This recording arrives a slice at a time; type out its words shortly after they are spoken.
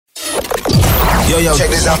Yo, check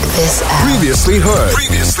this out. Previously heard.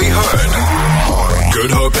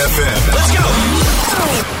 Good Hope FM. Let's go.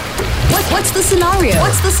 What's the scenario?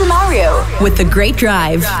 With The Great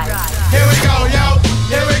Drive. Here we go, yo.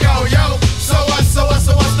 So what's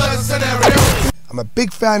the scenario? I'm a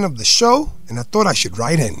big fan of the show, and I thought I should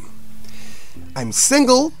write in. I'm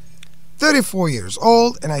single, 34 years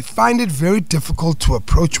old, and I find it very difficult to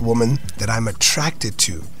approach women that I'm attracted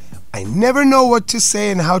to. I never know what to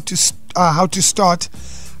say and how to start,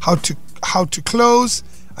 how to close.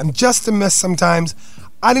 I'm just a mess sometimes.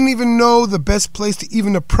 I don't even know the best place to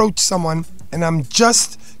even approach someone, and I'm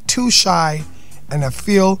just too shy, and I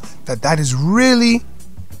feel that is really,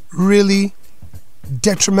 really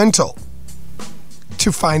detrimental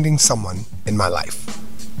to finding someone in my life.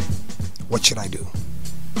 What should I do?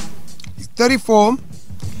 He's 34,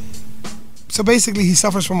 so basically he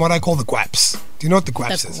suffers from what I call the guaps. Do you know what the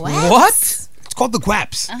guaps is? What? It's called the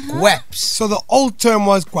guaps. Guaps. So the old term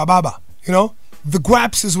was guababa, you know? The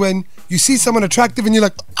guaps is when you see someone attractive and you're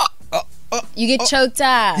like, You get choked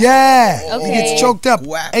up. yeah, Okay. he gets choked up,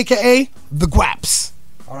 Guap. aka the guaps.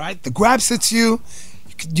 All right, the guaps hits you.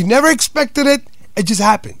 You never expected it. It just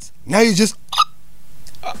happens. Now you're just,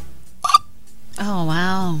 Oh,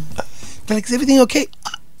 wow. they're like, is everything okay?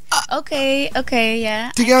 Okay,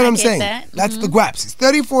 yeah. Do you get what I I'm get saying? that. That's the guaps. He's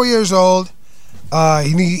 34 years old.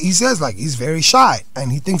 He says like he's very shy,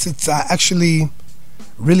 and he thinks it's actually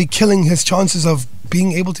really killing his chances of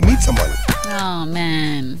being able to meet someone. Oh,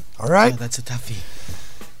 man. All right, Oh, that's a toughie.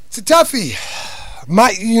 it's a toughie.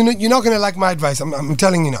 You're not gonna like my advice. I'm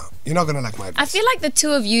telling you now. You're not gonna like my advice. I feel like the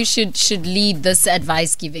two of you should lead this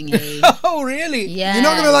advice giving. Oh, really? Yeah. You're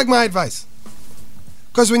not gonna like my advice.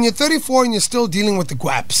 Because when you're 34 and you're still dealing with the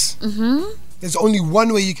guaps, there's only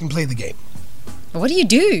one way you can play the game. What do you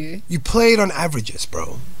do? You play it on averages,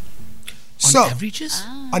 bro. On averages?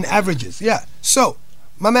 On averages, yeah. So,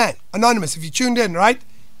 my man, Anonymous, if you tuned in, right?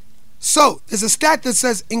 So, there's a stat that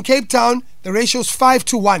says in Cape Town, the ratio is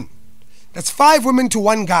 5-1. That's 5 women to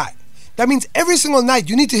 1 guy. That means every single night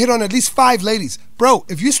you need to hit on at least 5 ladies. Bro,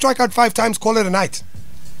 if you strike out 5 times, call it a night.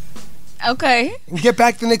 Okay. And get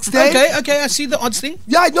back the next day. Okay, I see the odds thing.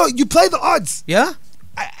 Yeah, no, you play the odds. Yeah?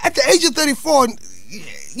 At the age of 34,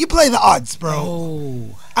 you play the odds, bro.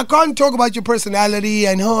 Oh. I can't talk about your personality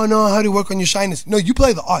and how to work on your shyness. No, you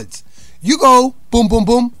play the odds. You go, boom, boom,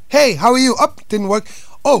 boom. Hey, how are you? Up, didn't work.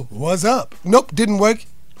 Oh, what's up? Nope, didn't work.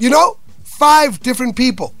 5 different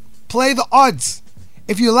people. Play the odds.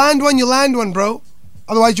 If you land one, you land one, bro.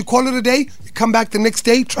 Otherwise, you call it a day. You come back the next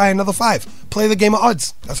day, try another 5. Play the game of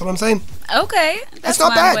odds. That's what I'm saying. Okay. That's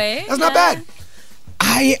not bad. Way. That's not bad.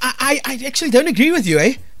 I actually don't agree with you,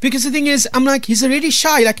 eh? Because the thing is, I'm like, he's already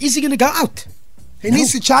shy. Like, is he going to go out? He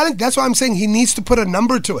needs to challenge. That's why I'm saying he needs to put a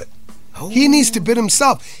number to it. He needs to bid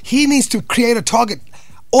himself. He needs to create a target.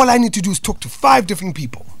 All I need to do is talk to 5 different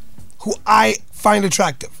people who I find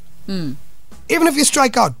attractive. Even if you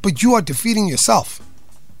strike out, but you are defeating yourself.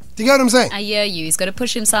 Do you get what I'm saying? I hear you. He's got to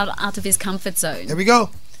push himself out of his comfort zone. There we go.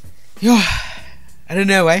 Yeah, I don't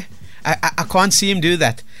know, eh? I can't see him do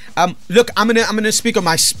that. Look, I'm gonna speak on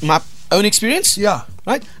my own experience. Yeah.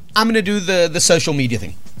 Right. I'm gonna do the social media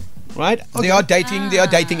thing. Right. Okay. They are dating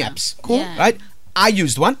apps. Cool. Yeah. Right. I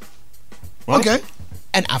used one. Right? Okay.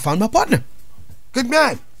 And I found my partner. Good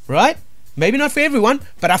man. Right. Maybe not for everyone,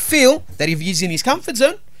 but I feel that if he's in his comfort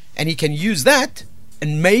zone and he can use that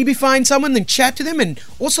and maybe find someone and chat to them, and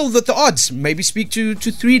also the odds, maybe speak to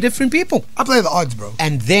 3 different people. I play the odds, bro.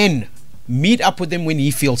 And then meet up with them when he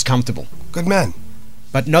feels comfortable. Good man.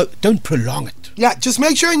 But no, don't prolong it. Yeah, just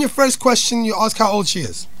make sure in your first question you ask how old she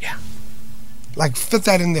is. Yeah. Like, fit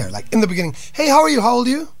that in there. Like, in the beginning. Hey, how are you? How old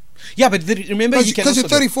are you? Yeah, but remember you can Because also you're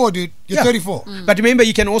 34, dude. You're 34. But remember,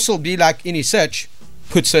 you can also be like in his search,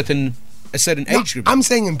 put a certain No, age group. I'm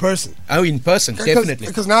saying in person. Oh, in person, definitely.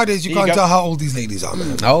 Because nowadays you Here you can't go. tell how old these ladies are,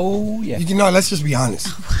 man. Oh, yeah. You know, let's just be honest.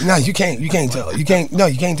 No, you can't tell. You can't tell.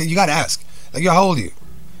 You gotta ask. Like, yo, how old are you?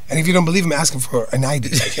 And if you don't believe him, ask him for an ID.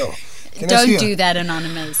 Like, yo, can I see Don't her? do that,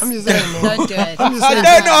 Anonymous. I'm just saying, man. Don't do it. I'm just saying.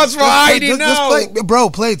 Don't ask for ID,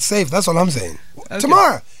 Just play it safe. That's what I'm saying.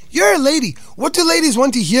 Tamara, you're a lady. What do ladies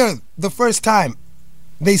want to hear the first time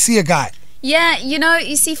they see a guy? Yeah,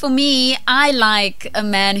 you see, for me, I like a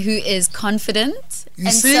man who is confident.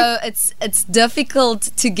 See? So it's difficult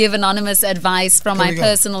to give anonymous advice from Here my we go.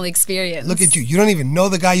 personal experience. Look at you. You don't even know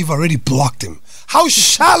the guy. You've already blocked him. How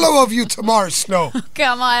shallow of you, Tamara Snow.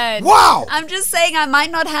 Come on. Wow. I'm just saying I might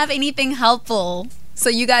not have anything helpful. So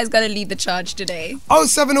you guys got to lead the charge today.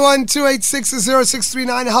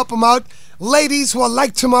 071-286-0639. Help them out. Ladies who are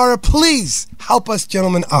like Tamara, please help us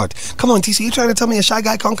gentlemen out. Come on, TC, you trying to tell me a shy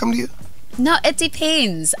guy can't come to you? No, it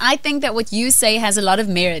depends. I think that what you say has a lot of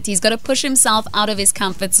merit. He's got to push himself out of his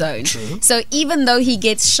comfort zone. True. So even though he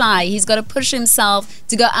gets shy, he's got to push himself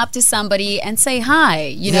to go up to somebody and say hi.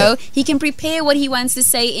 You know, he can prepare what he wants to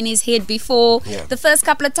say in his head before. Yeah. The first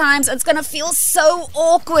couple of times, it's going to feel so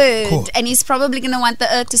awkward. Cool. And he's probably going to want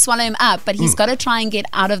the earth to swallow him up. But he's got to try and get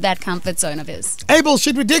out of that comfort zone of his. Abel,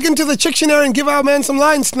 should we dig into the Dictionary and give our man some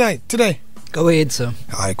lines today? Go ahead, sir.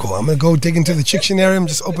 All right, cool. I'm going to go dig into the Dictionary and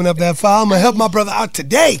just open up that file. I'm going to help my brother out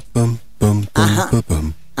today. You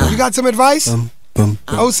got some advice?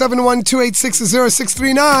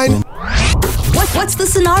 071-286-0639. What's the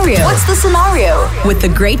scenario? What's the scenario? With the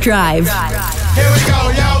Great Drive. Here we go,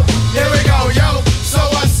 yo. Here we go, yo. So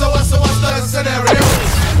what's the scenario?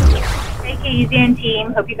 Take it easy and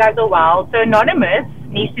team. Hope you guys are well. So Anonymous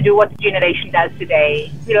needs to do what the generation does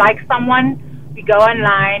today. We like someone, we go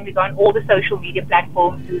online, we go on all the social media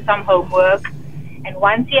platforms, do some homework, and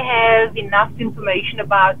once you have enough information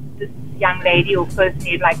about this young lady or person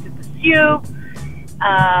you'd like to pursue,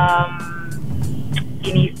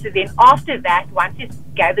 he needs to then, after that, once he's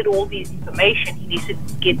gathered all this information, he needs to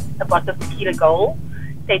get a bottle of tequila gold,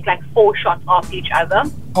 take like 4 shots after each other.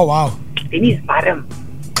 Oh, wow. Then he's bottom.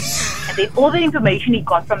 And then all the information he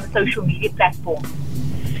got from the social media platform,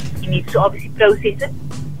 he needs to obviously process it.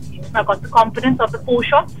 He's now got the confidence of the 4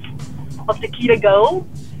 shots of tequila gold,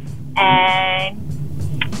 and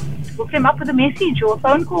hook him up with a message or a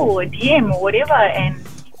phone call or a DM or whatever. And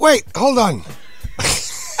Wait, hold on.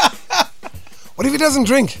 What if he doesn't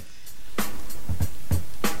drink?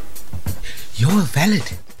 You're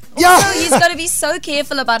valid. Yeah. So he's got to be so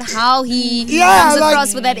careful about how he Yeah, comes like-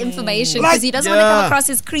 across with that information, because he doesn't want to come across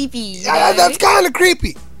as creepy. You Yeah, know? that's kind of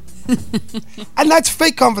creepy. And that's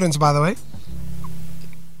fake confidence, by the way.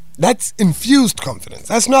 That's infused confidence.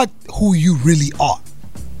 That's not who you really are.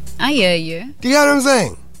 I hear you. Do you get what I'm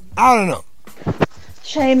saying? I don't know.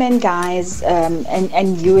 Shame guys,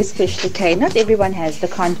 and you especially, Kay, not everyone has the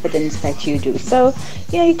confidence that you do. So,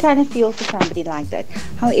 you kind of feel for somebody like that.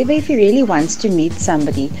 However, if he really wants to meet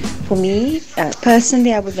somebody, for me,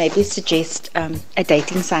 personally, I would maybe suggest a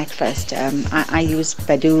dating site first. I use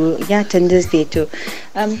Badoo, Tinder's there too.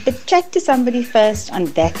 But chat to somebody first on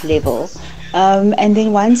that level. And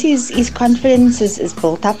then once his confidence is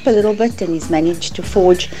built up a little bit and he's managed to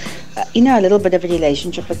forge a little bit of a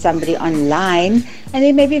relationship with somebody online, and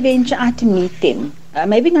then maybe venture out to meet them.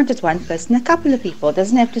 Maybe not just one person, a couple of people. It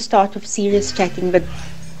doesn't have to start with serious chatting, but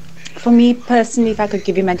for me personally, if I could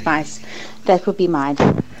give him advice, that would be mine.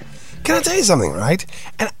 Can I tell you something, right?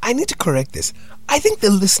 And I need to correct this. I think the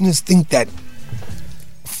listeners think that,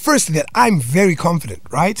 firstly, that I'm very confident,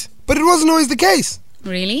 right? But it wasn't always the case.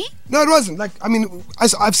 Really? No, it wasn't.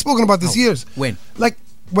 I've spoken about this years. When? Like,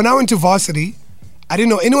 when I went to varsity, I didn't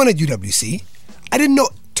know anyone at UWC. I didn't know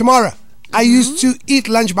Tamara. I used to eat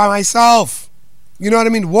lunch by myself. You know what I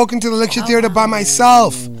mean? Walk into the lecture theater by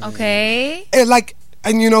myself. Okay. And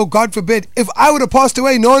God forbid, if I would have passed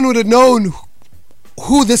away, no one would have known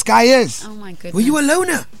who this guy is. Oh my goodness. Were you a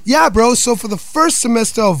loner? Yeah, bro. So for the first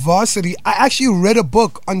semester of varsity, I actually read a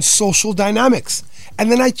book on social dynamics. And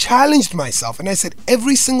then I challenged myself and I said,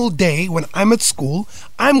 every single day when I'm at school,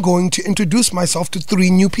 I'm going to introduce myself to 3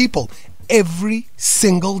 new people. Every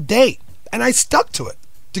single day. And I stuck to it.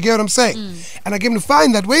 Do you get what I'm saying? And I came to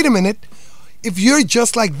find that, wait a minute, if you're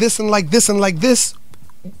just like this and like this and like this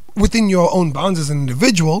within your own bounds as an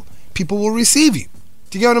individual, people will receive you.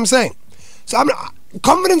 Do you get what I'm saying? So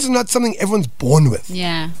confidence is not something everyone's born with.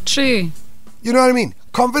 Yeah, true. You know what I mean?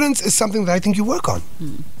 Confidence is something that I think you work on.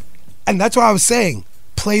 And that's why I was saying,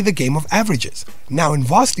 play the game of averages. Now in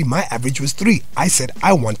varsity, my average was 3. I said,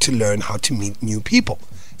 I want to learn how to meet new people.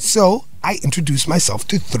 So I introduced myself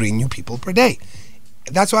to 3 new people per day.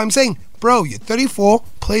 That's why I'm saying, bro, you're 34,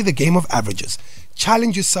 play the game of averages.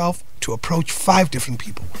 Challenge yourself to approach 5 different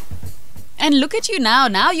people. And look at you now.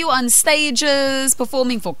 Now you're on stages,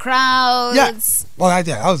 performing for crowds. Yeah. Well,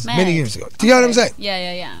 that was many years ago. Do you know what I'm saying?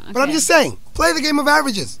 Yeah. Okay. But I'm just saying, play the game of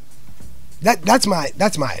averages. That's my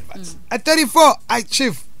advice. At 34,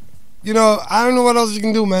 Chief, I don't know what else you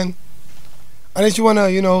can do, man. Unless you want to,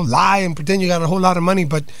 lie and pretend you got a whole lot of money,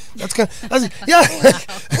 but let's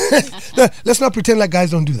not pretend like guys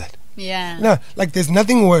don't do that. Yeah. No, there's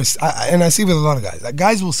nothing worse, and I see with a lot of guys.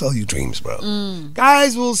 Guys will sell you dreams, bro.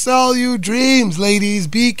 Guys will sell you dreams, ladies.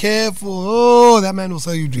 Be careful. Oh, that man will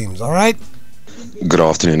sell you dreams, all right? Good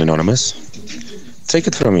afternoon, Anonymous. Take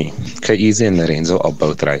it from me. Easy and Lorenzo are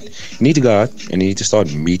both right. You need to go out and you need to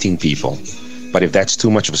start meeting people. But if that's too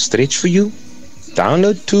much of a stretch for you,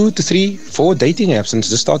 download 2 to 3, 4 dating apps and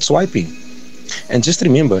just start swiping. And just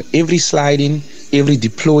remember, every slide in, every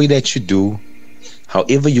deploy that you do,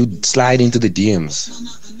 However you slide into the DMs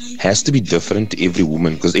has to be different to every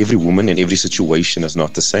woman, because every woman and every situation is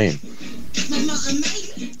not the same.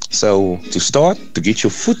 So to start, to get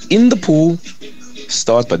your foot in the pool,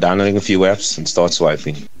 start by downloading a few apps and start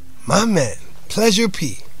swiping. My man, Pleasure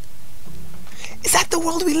P. Is that the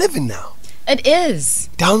world we live in now? It is.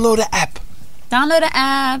 Download an app. Download an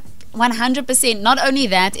app. 100%. Not only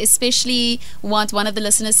that, especially what one of the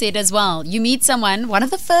listeners said as well. You meet someone, one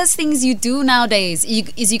of the first things you do nowadays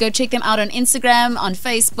is you go check them out on Instagram, on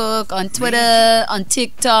Facebook, on Twitter, on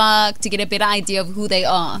TikTok to get a better idea of who they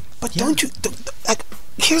are. But like,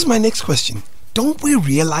 here's my next question. Don't we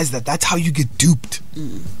realize that that's how you get duped?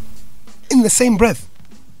 In the same breath.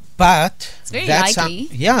 But It's very that's likely.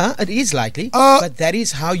 Yeah, it is likely. But that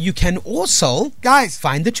is how you can also, guys,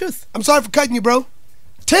 find the truth. I'm sorry for cutting you, bro.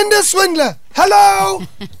 Tinder swindler. Hello.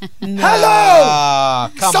 No, Hello.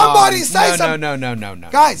 come Somebody on. say No, something. No.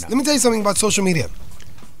 Guys, let me tell you something about social media.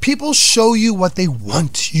 People show you what they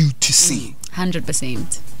want you to see.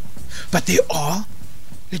 100%. But there are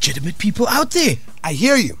legitimate people out there. I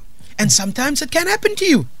hear you. And sometimes it can happen to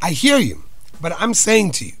you. I hear you. But I'm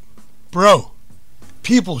saying to you, bro,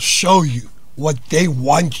 people show you what they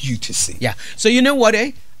want you to see. Yeah. So you know what,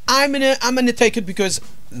 I'm gonna take it because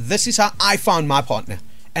this is how I found my partner.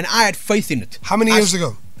 And I had faith in it. How many years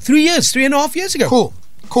ago? 3 years, 3.5 years ago. Cool.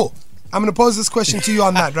 I'm going to pose this question to you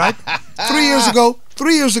on that, right? 3 years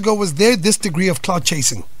ago, was there this degree of clout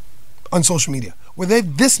chasing on social media? Were there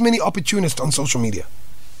this many opportunists on social media?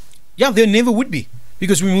 Yeah, there never would be.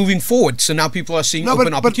 Because we're moving forward, so now people are seeing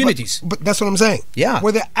open opportunities. But that's what I'm saying. Yeah.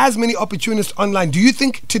 Were there as many opportunists online? Do you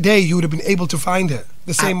think today you would have been able to find her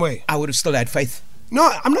the same way? I would have still had faith. No,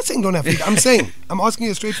 I'm not saying don't have faith. I'm saying, I'm asking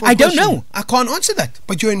you a straightforward I don't question. know. I can't answer that.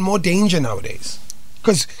 But you're in more danger nowadays.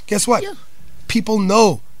 Because guess what? People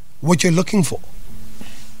know what you're looking for.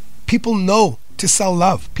 People know to sell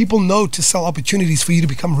love. People know to sell opportunities for you to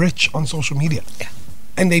become rich on social media. Yeah.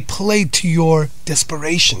 And they play to your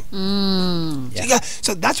desperation. Yeah.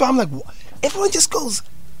 So that's why I'm like, everyone just goes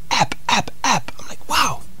app. I'm like,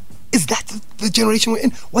 wow, is that the generation we're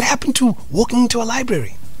in? What happened to walking into a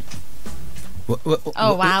library?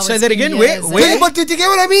 Oh, wow. Say it's that been again. years. Where? But did you get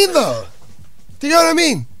what I mean, though? Do you know what I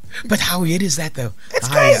mean? But how weird is that, though? It's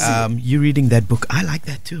crazy. You reading that book? I like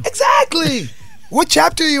that too. Exactly. What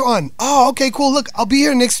chapter are you on? Oh, okay, cool. Look, I'll be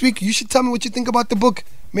here next week. You should tell me what you think about the book.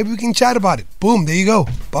 Maybe we can chat about it. Boom, there you go.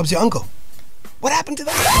 Bob's your uncle. What happened to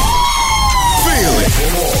that? Feel it.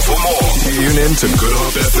 For more, tune in to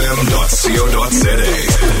goodhopefm.co.za.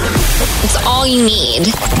 It's all you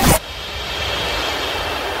need.